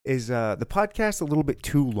Is the podcast a little bit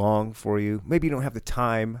too long for you? Maybe you don't have the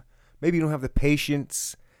time. Maybe you don't have the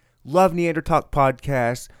patience. Love Neanderthal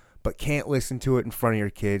podcast, but can't listen to it in front of your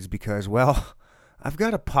kids because, well, I've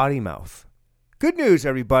got a potty mouth. Good news,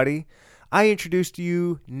 everybody. I introduce to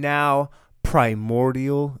you now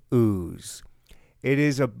Primordial Ooze. It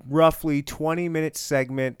is a roughly 20-minute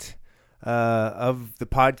segment of the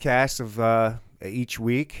podcast of each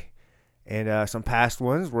week. And some past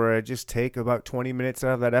ones where I just take about 20 minutes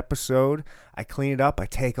out of that episode. I clean it up. I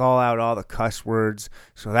take all the cuss words.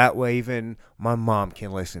 So that way even my mom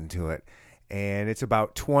can listen to it. And it's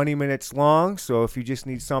about 20 minutes long. So if you just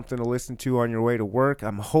need something to listen to on your way to work,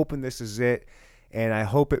 I'm hoping this is it. And I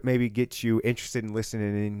hope it maybe gets you interested in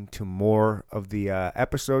listening to more of the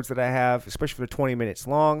episodes that I have, especially for the 20 minutes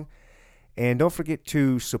long. And don't forget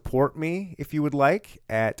to support me if you would like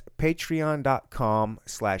at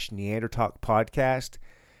patreon.com/Neanderthal podcast.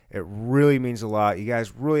 It really means a lot. You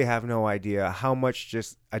guys really have no idea how much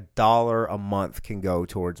just $1 a month can go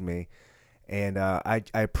towards me. And I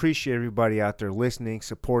appreciate everybody out there listening,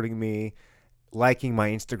 supporting me, liking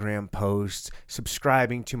my Instagram posts,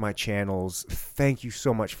 subscribing to my channels. Thank you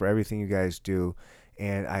so much for everything you guys do.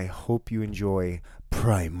 And I hope you enjoy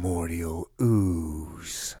Primordial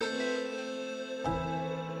Ooze.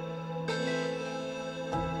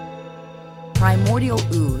 Primordial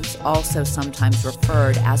ooze, also sometimes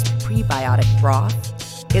referred as prebiotic broth,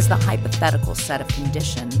 is the hypothetical set of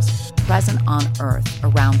conditions present on Earth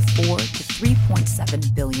around 4 to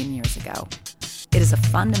 3.7 billion years ago. It is a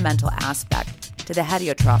fundamental aspect to the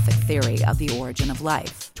heliotrophic theory of the origin of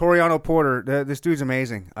life. Toriano Porter, this dude's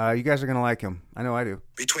amazing. You guys are going to like him. I know I do.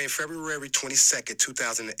 Between February 22nd,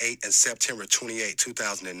 2008 and September 28,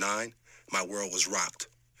 2009, my world was rocked.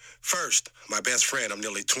 First, my best friend of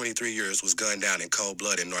nearly 23 years was gunned down in cold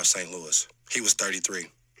blood in North St. Louis. He was 33.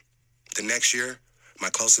 The next year,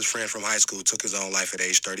 my closest friend from high school took his own life at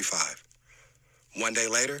age 35. One day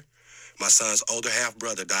later, my son's older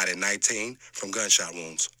half-brother died at 19 from gunshot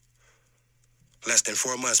wounds. Less than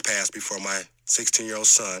 4 months passed before my 16-year-old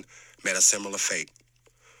son met a similar fate.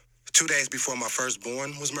 2 days before my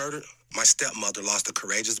firstborn was murdered, my stepmother lost a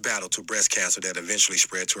courageous battle to breast cancer that eventually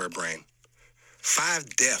spread to her brain.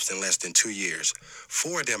 5 deaths in less than 2 years,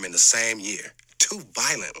 4 of them in the same year, 2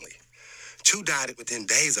 violently. 2 died within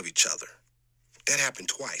days of each other. That happened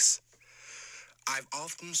twice. I've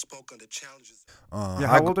often spoken to challenges.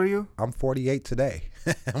 How old are you? I'm 48 today.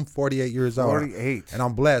 I'm 48 years old. 48. And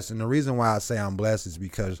I'm blessed. And the reason why I say I'm blessed is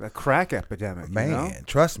because The crack epidemic, man, you know?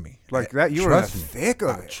 trust me. Like that, you were in the thick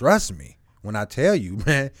of it. Trust me. When I tell you,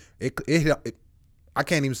 man, it I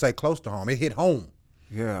can't even say close to home. It hit home.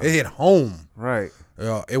 Yeah. It hit home. Right.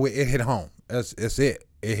 It hit home. It's it.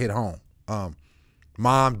 It hit home.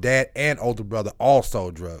 Mom, dad, and older brother all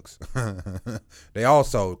sold drugs. They all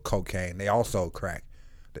sold cocaine. They all sold crack.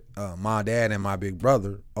 My dad and my big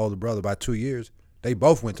brother, older brother, by 2 years, they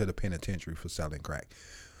both went to the penitentiary for selling crack.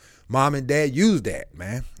 Mom and dad used that,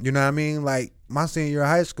 man. You know what I mean? Like my senior year of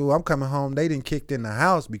high school, I'm coming home. They didn't kicked in the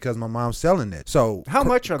house because my mom's selling it. So How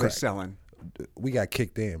much are they selling? We got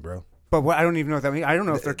kicked in, bro. But I don't even know what that means. I don't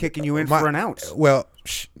know if they're kicking you in for an ounce. Well,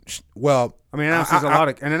 I mean, an ounce is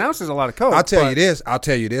a lot of coke. I'll tell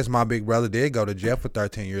you this. My big brother did go to jail for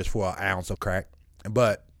 13 years for an ounce of crack.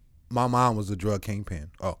 But my mom was a drug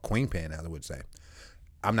kingpin, or queenpin, as I would say.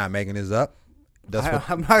 I'm not making this up.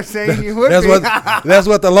 I'm not saying you would that's be. That's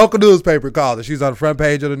what the local newspaper called it. She's on the front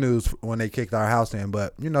page of the news when they kicked our house in.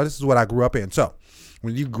 But, this is what I grew up in. So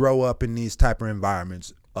when you grow up in these type of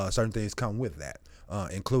environments, certain things come with that.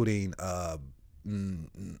 Including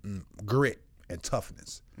grit and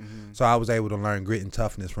toughness. Mm-hmm. So I was able to learn grit and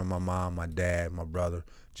toughness from my mom, my dad, my brother,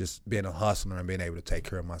 just being a hustler and being able to take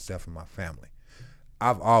care of myself and my family.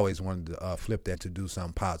 I've always wanted to flip that to do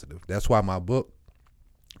something positive. That's why my book,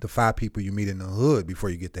 The 5 People You Meet in the Hood Before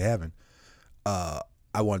You Get to Heaven, I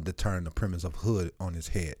wanted to turn the premise of hood on its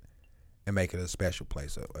head and make it a special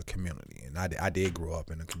place, a community. And I did grow up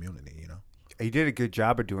in a community, You did a good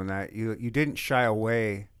job of doing that. You didn't shy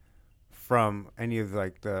away from any of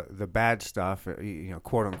like the bad stuff,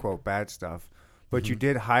 quote unquote bad stuff, but you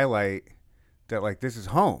did highlight that like this is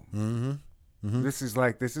home. Mm-hmm. Mm-hmm. This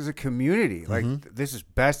is a community. Like this is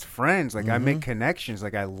best friends. Like I make connections.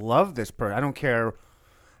 Like I love this person. I don't care.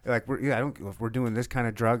 Like if we're doing this kind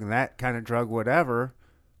of drug and that kind of drug, whatever.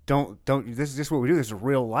 Don't. This is just what we do. This is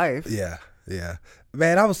real life. Yeah.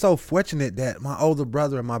 Man, I was so fortunate that my older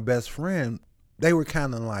brother and my best friend, they were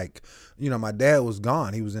kind of like, my dad was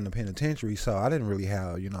gone. He was in the penitentiary, so I didn't really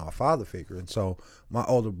have, a father figure. And so my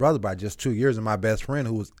older brother, by just 2 years, and my best friend,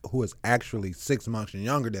 who was actually 6 months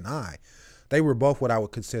younger than I, they were both what I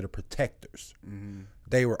would consider protectors. Mm-hmm.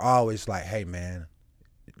 they were always like, hey, man,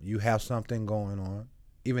 you have something going on,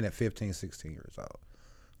 even at 15, 16 years old.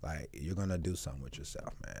 Like, you're going to do something with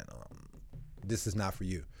yourself, man. This is not for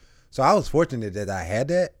you. So I was fortunate that I had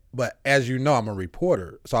that. But as you know, I'm a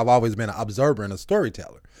reporter. So I've always been an observer and a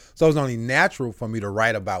storyteller. So it's only natural for me to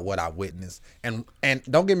write about what I witnessed. And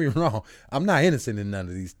don't get me wrong, I'm not innocent in none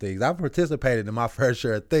of these things. I've participated in my fair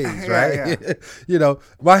share of things, right? Yeah. You know,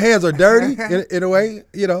 my hands are dirty in a way,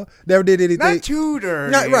 you know, never did anything. Not too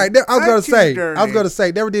dirty. Right. I was going to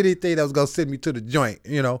say, never did anything that was going to send me to the joint,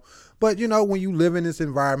 you know. But, you know, when you live in this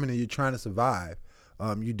environment and you're trying to survive,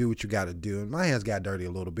 you do what you got to do. And my hands got dirty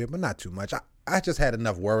a little bit, but not too much. I just had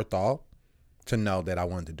enough wherewithal to know that I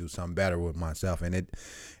wanted to do something better with myself. And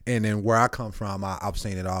then where I come from, I've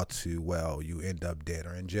seen it all too well. You end up dead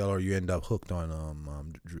or in jail, or you end up hooked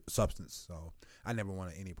on substance. So I never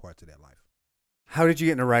wanted any parts of that life. How did you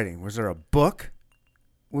get into writing? Was there a book?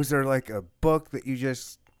 Was there like a book that you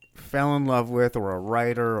just fell in love with, or a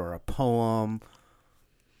writer, or a poem,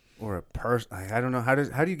 or a person? I don't know. How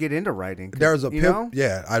do you get into writing? There's a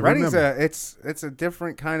writing's remember. It's a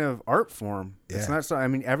different kind of art form. Yeah. It's not so. I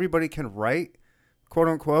mean, everybody can write, quote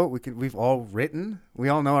unquote. We've all written. We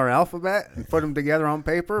all know our alphabet and put them together on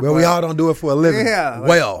paper. Well, we all don't do it for a living. Yeah.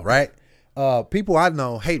 Right. People I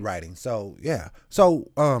know hate writing. So yeah.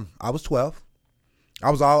 So I was 12.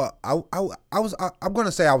 I'm going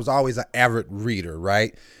to say I was always an avid reader,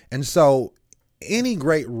 right? And so any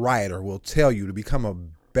great writer will tell you to become a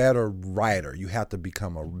better writer, you have to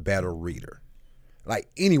become a better reader. Like,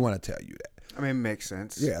 anyone will tell you that. I mean, it makes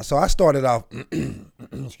sense. Yeah, so I started off,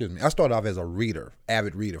 excuse me, I started off as a reader,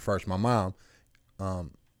 avid reader first. My mom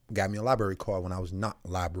got me a library card when I was 9.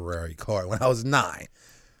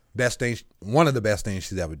 One of the best things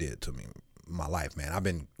she's ever did to me in my life,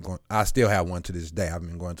 man. I still have one to this day. I've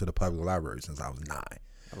been going to the public library since I was 9.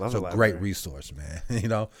 I love it's a great resource, man. You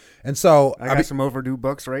know, and so I got some overdue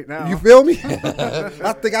books right now. You feel me?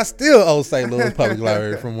 I think I still owe St. Louis Public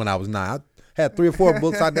Library from when I was 9. I had 3 or 4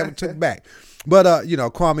 books I never took back. But you know,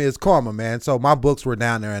 karma is karma, man. So my books were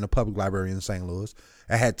down there in the public library in St. Louis.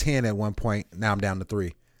 I had 10 at one point. Now I'm down to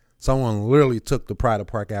 3. Someone literally took the Pride of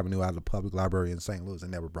Park Avenue out of the public library in St. Louis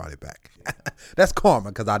and never brought it back. That's karma,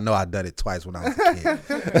 because I know I done it twice when I was a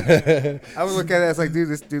kid. I would look at it as like, dude,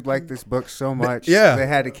 this dude liked this book so much. Yeah. They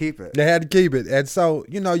had to keep it. They had to keep it. And so,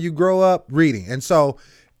 you know, you grow up reading. And so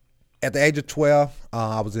at the age of 12,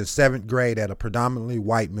 I was in 7th grade at a predominantly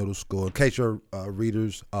white middle school. In case your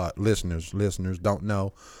listeners don't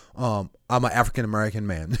know, I'm an African-American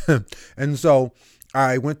man. And so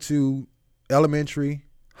I went to elementary,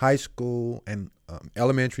 high school, and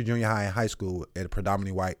elementary, junior high, and high school at a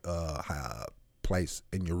predominantly white place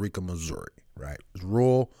in Eureka, Missouri, right? It was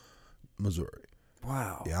rural Missouri.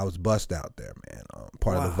 Wow. Yeah, I was bused out there, man.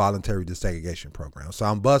 Part of the voluntary desegregation program. So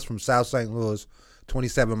I'm bused from South St. Louis,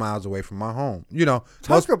 27 miles away from my home. You know,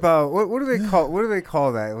 talk about what do they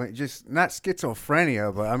call that? Like, just not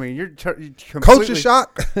schizophrenia, but I mean, you're completely, culture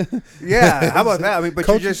shock. Yeah, how about that? I mean, but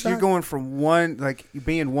you're going from one, like,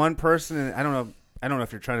 being one person, and I don't know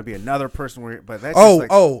if you're trying to be another person, but that's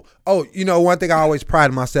you know, one thing I always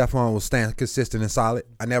prided myself on was staying consistent and solid.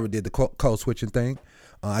 I never did the code switching thing.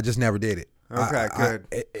 I just never did it. Okay,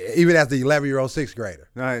 good. Even as the 11-year-old 6th grader,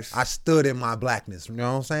 nice. I stood in my blackness. You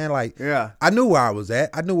know what I'm saying? Like, yeah, I knew where I was at.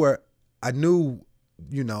 I knew,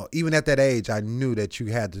 you know, even at that age, I knew that you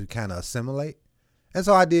had to kind of assimilate, and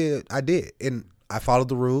so I did, and I followed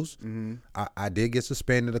the rules. Mm-hmm. I did get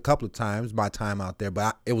suspended a couple of times by time out there,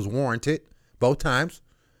 but it was warranted both times.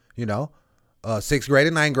 You know, 6th grade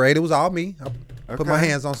and 9th grade, it was all me. I put my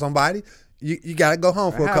hands on somebody. You got to go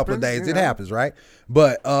home for a couple of days. It happens, right?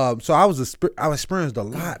 But so I experienced a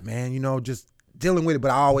lot, man, you know, just dealing with it. But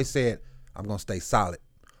I always said, I'm going to stay solid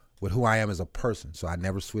with who I am as a person. So I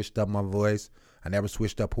never switched up my voice. I never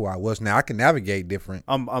switched up who I was. Now I can navigate different.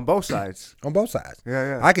 On both sides. On both sides.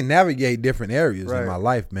 Yeah. I can navigate different areas in my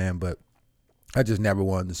life, man. But I just never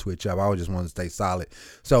wanted to switch up. I always just wanted to stay solid.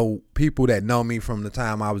 So people that know me from the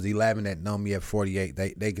time I was 11, that know me at 48,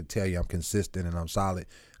 they could tell you I'm consistent and I'm solid.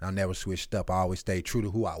 And I never switched up. I always stayed true to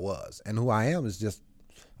who I was. And who I am is just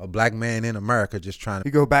a black man in America just trying to.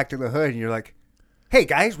 You go back to the hood and you're like, hey,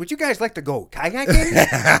 guys, would you guys like to go kayaking?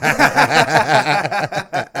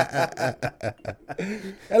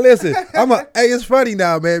 And listen, hey, it's funny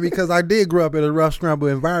now, man, because I did grow up in a rough, scramble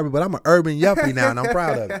environment, but I'm an urban yuppie now, and I'm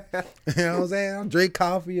proud of it. You know what I'm saying? I drink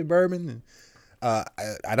coffee and bourbon. And,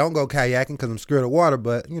 I don't go kayaking because I'm scared of water,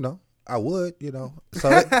 but, you know, I would, you know. So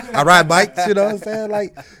I ride bikes, you know what I'm saying?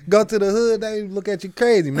 Like, go to the hood, they look at you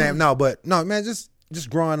crazy, man. No, man, just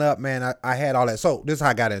growing up, man, I had all that. So this is how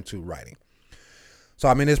I got into writing. So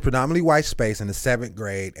I'm in this predominantly white space in the 7th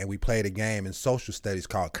grade, and we played a game in social studies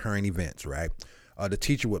called current events, right? The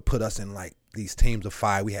teacher would put us in like these teams of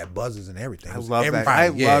 5. We had buzzers and everything. I love that.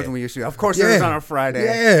 Friday. I loved when we used to. Of course, it was on a Friday.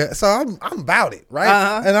 Yeah, so I'm about it,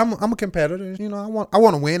 right? And I'm a competitor. You know, I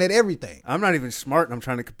want to win at everything. I'm not even smart, and I'm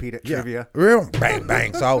trying to compete at trivia. Real bang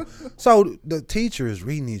bang. So the teacher is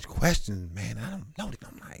reading these questions, man. I don't know.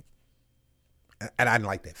 I'm like, and I didn't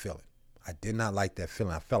like that feeling. I did not like that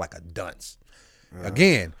feeling. I felt like a dunce.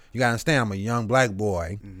 Again, you gotta understand, I'm a young black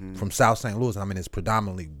boy from South St. Louis, and I'm in this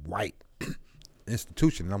predominantly white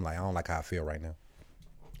institution, and I'm like, I don't like how I feel right now.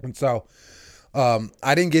 And so I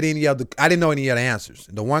didn't know any other answers.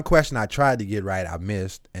 The one question I tried to get right, I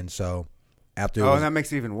missed, and so after that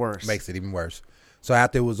makes it even worse. Makes it even worse. So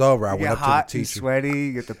after it was over, I went up hot to the teacher. And sweaty,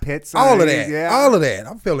 you get the pits. All of that.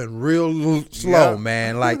 I'm feeling real slow,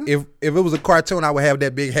 man. Like if it was a cartoon, I would have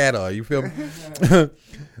that big hat on. You feel me?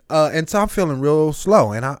 And so I'm feeling real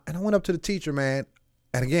slow, and I went up to the teacher, man.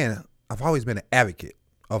 And again, I've always been an advocate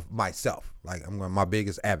of myself. Like I'm my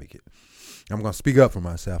biggest advocate. I'm going to speak up for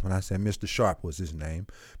myself. And I said, Mr. Sharp was his name.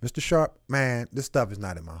 Mr. Sharp, man, this stuff is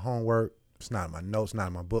not in my homework. It's not in my notes, not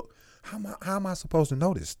in my book. How am I supposed to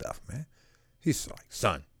know this stuff, man? He's like,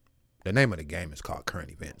 son, the name of the game is called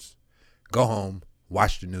current events. Go home,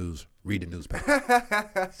 watch the news, read the newspaper.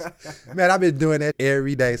 Man, I've been doing that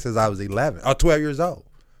every day since I was 11 or 12 years old.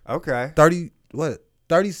 Okay.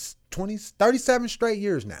 37 straight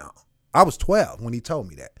years now. I was 12 when he told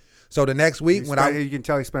me that. So the next week you can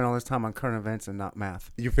tell he spent all his time on current events and not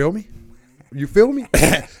math. You feel me?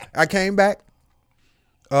 I came back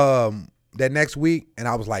that next week and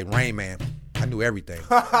I was like Rain Man. I knew everything.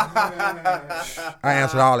 I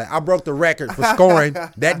answered all that. I broke the record for scoring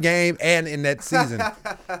that game and in that season.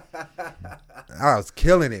 I was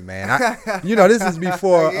killing it, man. This is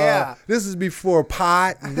before this is before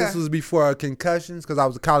pot, and this was before concussions because I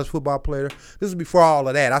was a college football player. This is before all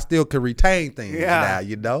of that. I still could retain things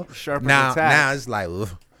now, Sharp now it's like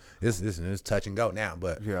it's touch and go now.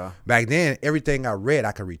 But back then, everything I read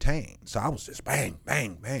I could retain. So I was just bang,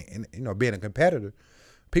 bang, bang. And being a competitor,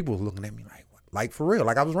 people were looking at me like for real,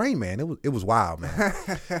 like I was Rain Man. It was wild, man.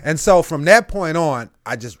 And so from that point on,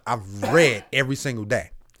 I've read every single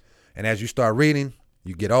day. And as you start reading,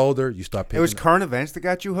 you get older, you start picking. It was current events that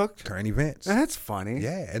got you hooked? Current events. That's funny.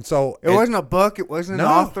 Yeah. And so it wasn't a book, it wasn't an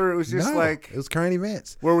author, it was just it was current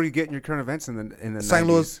events. Where were you getting your current events in the St.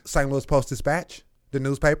 90s? St. Louis Post-Dispatch, the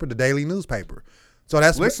newspaper, the daily newspaper. So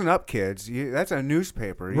that's listen up, kids. That's a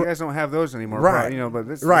newspaper. You guys don't have those anymore, right? But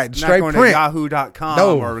this right, is straight not going print. to Yahoo.com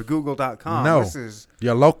or Google.com. No, this is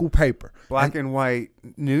your local paper, black and white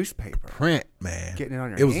newspaper. Print, man. Getting it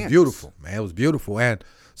on your hands. It was beautiful, man. It was beautiful. And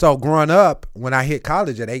so growing up, when I hit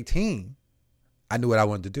college at 18, I knew what I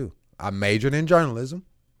wanted to do. I majored in journalism,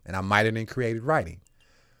 and I minored in creative writing.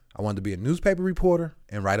 I wanted to be a newspaper reporter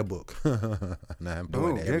and write a book. And I'm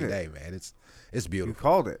doing it every day, man. It's beautiful. You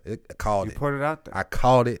called it. You put it out there. I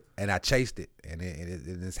called it, and I chased it, and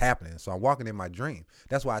it's happening. So I'm walking in my dream.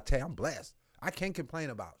 That's why I tell you, I'm blessed. I can't complain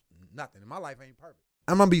about nothing. My life ain't perfect.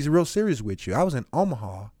 I'm going to be real serious with you. I was in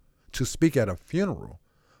Omaha to speak at a funeral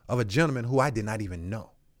of a gentleman who I did not even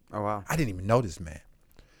know. Oh, wow. I didn't even know this man.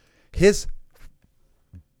 His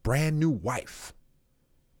brand new wife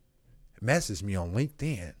messaged me on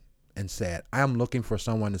LinkedIn and said, I'm looking for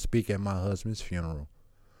someone to speak at my husband's funeral.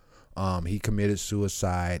 He committed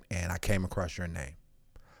suicide, and I came across your name.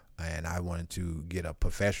 And I wanted to get a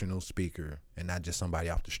professional speaker and not just somebody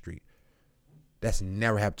off the street. That's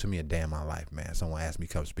never happened to me a day in my life, man. Someone asked me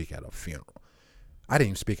to come speak at a funeral. I didn't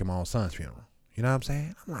even speak at my own son's funeral. You know what I'm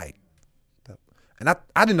saying? I'm like, and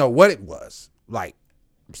I didn't know what it was. Like,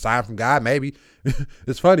 sign from God, maybe.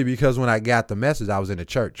 It's funny because when I got the message, I was in the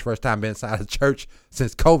church. First time being inside a church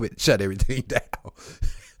since COVID shut everything down.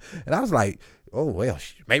 And I was like, oh, well,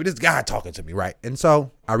 maybe this guy talking to me, right? And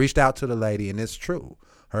so I reached out to the lady, and it's true.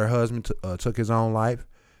 Her husband took his own life.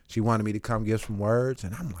 She wanted me to come give some words,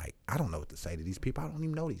 and I'm like, I don't know what to say to these people. I don't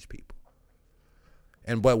even know these people.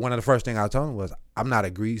 But one of the first things I told him was, I'm not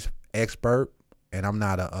a grief expert, and I'm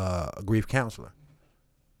not a grief counselor.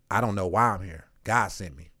 I don't know why I'm here. God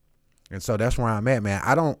sent me. And so that's where I'm at, man.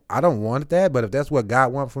 I don't want that, but if that's what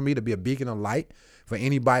God wants for me, to be a beacon of light for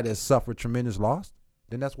anybody that suffered tremendous loss,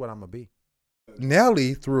 then that's what I'm going to be.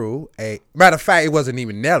 Nelly threw matter of fact, it wasn't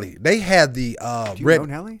even Nelly. They had the Do you know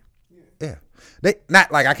Nelly? Yeah. They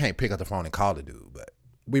not like I can't pick up the phone and call the dude, but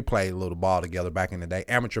we played a little ball together back in the day.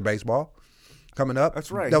 Amateur baseball coming up.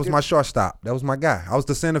 That's right. That was my shortstop. That was my guy. I was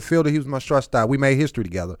the center fielder. He was my shortstop. We made history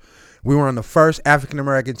together. We were on the first African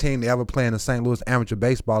American team to ever play in the St. Louis Amateur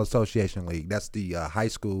Baseball Association League. That's the high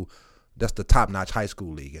school. That's the top notch high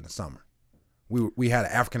school league in the summer. We had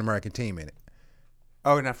an African American team in it.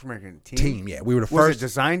 Oh, an African American team. Team, yeah. We were the Was first. it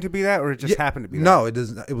designed to be that, or it just happened to be that? No, it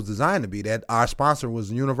was designed to be that. Our sponsor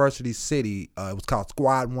was University City. It was called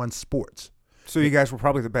Squad 1 Sports. So you guys were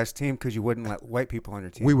probably the best team because you wouldn't let white people on your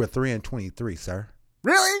team. We were 3-23, sir.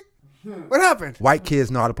 Really? What happened? White kids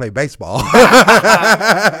know how to play baseball.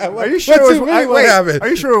 Are you sure? What happened? Are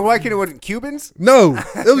you sure white kids wasn't Cubans? No,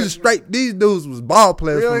 it was straight. These dudes was ball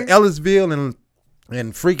players Really? from Ellisville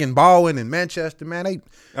and freaking Baldwin and Manchester. Man,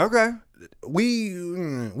 Okay. we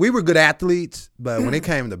were good athletes, but when it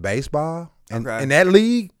came to baseball and Okay. in that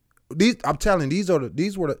league, I'm telling you,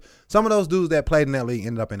 these were some of those dudes that played in that league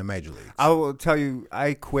ended up in the major leagues. I will tell you,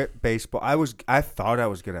 I quit baseball. I thought I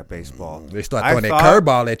was good at baseball. They start throwing that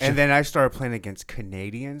curveball at you. And then I started playing against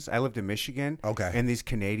Canadians. I lived in Michigan. Okay. And these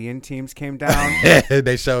Canadian teams came down.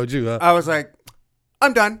 They showed you, huh? I was like,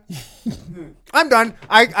 I'm done. I'm done.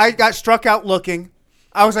 I got struck out looking.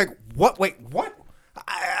 I was like, what? Wait, what?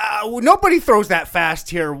 Nobody throws that fast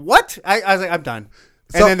here. What? I was like, I'm done.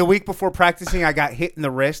 And So- then the week before practicing, I got hit in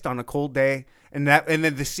the wrist on a cold day, and then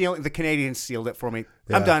the Canadians sealed it for me.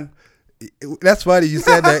 I'm Yeah. done. That's funny you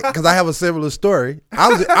said that because I have a similar story. I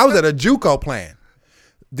was at a JUCO playing.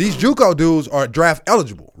 These JUCO dudes are draft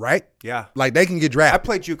eligible, right? Yeah. Like they can get I drafted.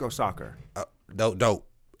 played JUCO soccer. Dope.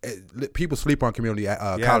 People sleep on community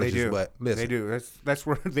Yeah, colleges, they do. but listen, They do. That's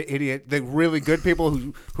where the really good people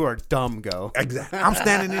who are dumb go. Exactly. I'm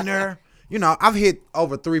standing in there. You know, I've hit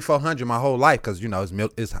over 300-400 my whole life because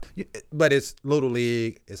but it's little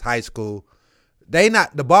league, it's high school.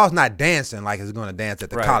 The ball's not dancing like it's going to dance at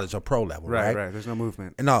the Right. college or pro level, right? Right. There's no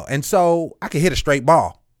movement. No, and so I can hit a straight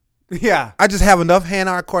ball. Yeah. I just have enough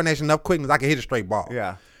hand-eye coordination, enough quickness. I can hit a straight ball.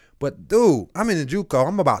 Yeah. But dude, I'm in the JUCO.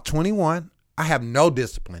 I'm about 21. I have no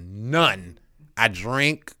discipline, none. I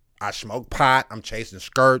drink. I smoke pot. I'm chasing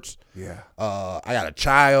skirts. Yeah. I got a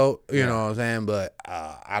child. You know what I'm saying? But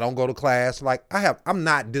I don't go to class. Like I'm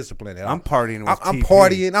not disciplined at all. I'm partying with I'm TP.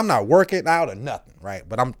 partying. I'm not working out or nothing, right?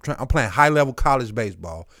 But I'm playing high level college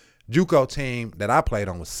baseball. JUCO team that I played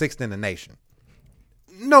on was 6th in the nation.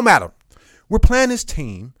 No matter, we're playing this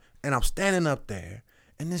team, and I'm standing up there,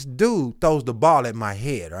 and this dude throws the ball at my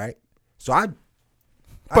head, right? So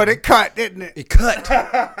But it cut, didn't it? it cut,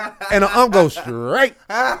 and the arm goes straight.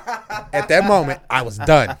 At that moment, I was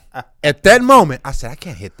done. At that moment, I said, I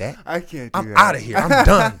can't hit that. I can't do I'm that. out of here. I'm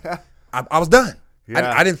done. I was done.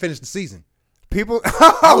 Yeah. I didn't finish the season. People.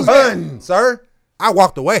 I was done, sir. I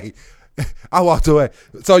walked away.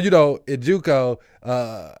 So, in JUCO,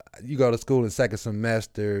 you go to school in second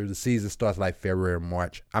semester. The season starts like February,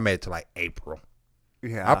 March. I made it to like April.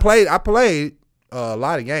 Yeah. I played a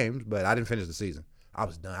lot of games, but I didn't finish the season. I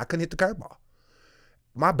was done. I couldn't hit the curveball.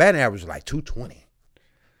 My batting average was like 220.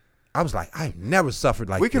 I was like, I've never suffered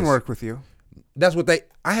like this. We can work with you. That's what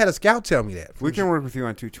I had a scout tell me that. We can work with you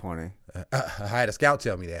on 220. I had a scout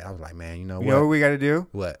tell me that. I was like, man, you know what? You know what we got to do?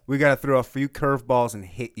 What? We got to throw a few curveballs and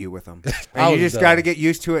hit you with them. I And you was just got to done. get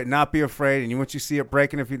used to it and not be afraid. And once you see it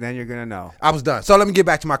breaking, then you're going to know. I was done. So let me get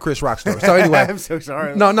back to my Chris Rock story. So anyway, I'm so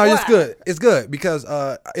sorry. no, it's good. It's good because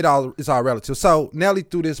it's all relative. So Nelly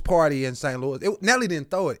threw this party in St. Louis. Nelly didn't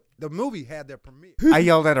throw it. The movie had their premiere. I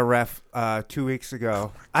yelled at a ref 2 weeks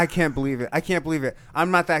ago. I can't believe it.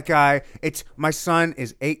 I'm not that guy. My son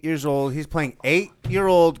is 8 years old. He's playing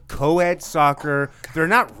 8-year-old co-ed soccer. They're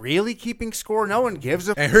not really keeping score. No one gives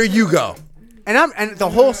a. And here you go. And the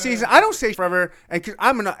whole season, I don't say forever, and cause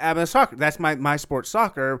I'm a soccer. That's my sport,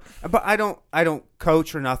 soccer. But I don't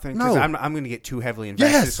coach or nothing because No. I'm going to get too heavily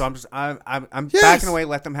invested. Yes. So I'm Yes. backing away,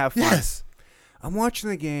 let them have fun. Yes. I'm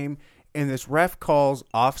watching the game, and this ref calls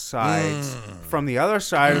offsides from the other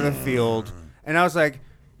side of the field, and I was like,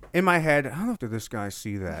 in my head, how did this guy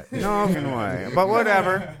see that? No fucking way. But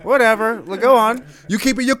whatever. Go on. You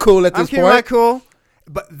keeping your cool at I'm this keeping point. my cool.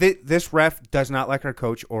 But this ref does not like our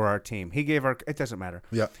coach or our team. He gave it doesn't matter.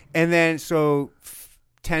 Yeah. And then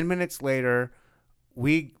 10 minutes later,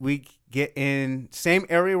 we get in same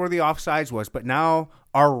area where the offsides was, but now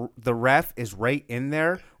the ref is right in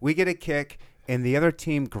there. We get a kick, and the other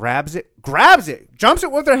team grabs it, jumps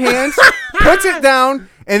it with their hands, puts it down,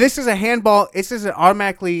 and this is a handball. This is an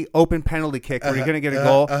automatically open penalty kick where you're going to get a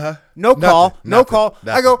goal. No call.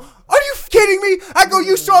 I go, are you kidding me? I go,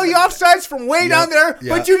 you saw the offsides from way down there,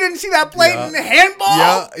 but you didn't see that blatant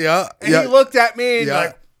handball? Yeah. And he looked at me and Yeah.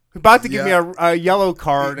 like, about to give me a yellow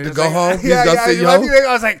card. And To it's go like, home? He's gonna say I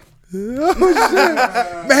yo? was like,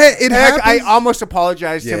 Man, it Heck, I happens. almost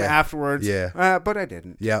apologized to him Yeah. afterwards. Yeah. But I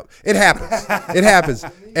didn't. Yep, it happens. It happens.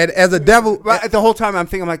 And as a devil, But the whole time I'm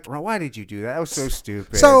thinking, I'm like, why did you do that? That was so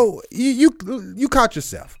stupid. so you caught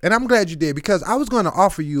yourself, and I'm glad you did because I was going to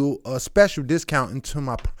offer you a special discount into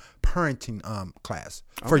my parenting class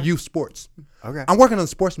for youth sports. Okay. I'm working on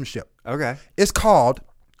sportsmanship. Okay. It's called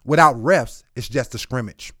Without Refs. It's just a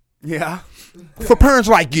scrimmage Yeah. for parents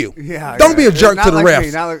like you. Yeah. Don't be a jerk Not to the like refs.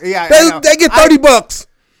 me, not like- yeah, I know. They get $30.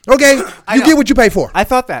 Okay, you know. get what you pay for. I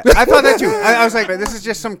thought that. I thought that too. I was like, this is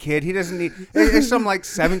just some kid. He doesn't need. It's some like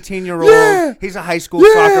 17-year-old. Yeah. He's a high school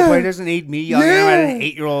Yeah. soccer player. He doesn't need me young and I'm an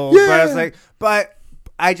 8-year-old. Yeah. But I was like,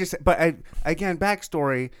 again,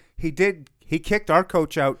 backstory. He kicked our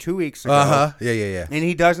coach out 2 weeks ago. Yeah. And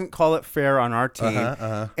he doesn't call it fair on our team.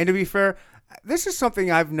 And to be fair, this is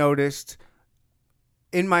something I've noticed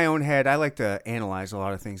in my own head. I like to analyze a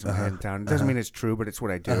lot of things in my head and town. It doesn't mean it's true, but it's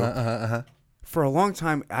what I do. For a long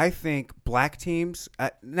time, I think black teams,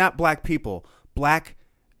 not black people, black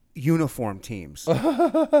uniform teams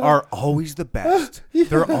are always the best.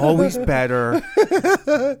 They're always better.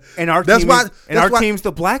 And our team's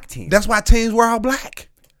the black team. That's why teams wear all black.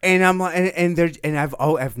 And I'm like, and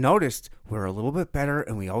I've noticed we're a little bit better,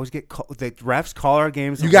 and we always get the refs call our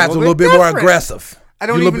games. You guys are a little bit more different. aggressive. I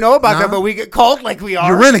don't You even know about that, but we get called like we are.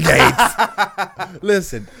 You're renegades.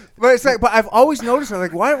 Listen, But it's like, but I've always noticed,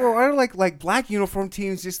 like, why are like black uniform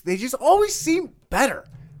teams they just always seem better.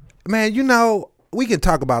 man, you know, we can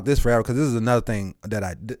talk about this forever because this is another thing that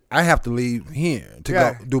I have to leave here to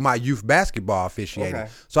Yeah. go do my youth basketball officiating. Okay.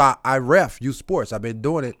 So I ref youth sports. I've been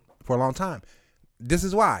doing it for a long time. This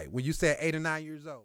is why when you said 8 or 9 years old.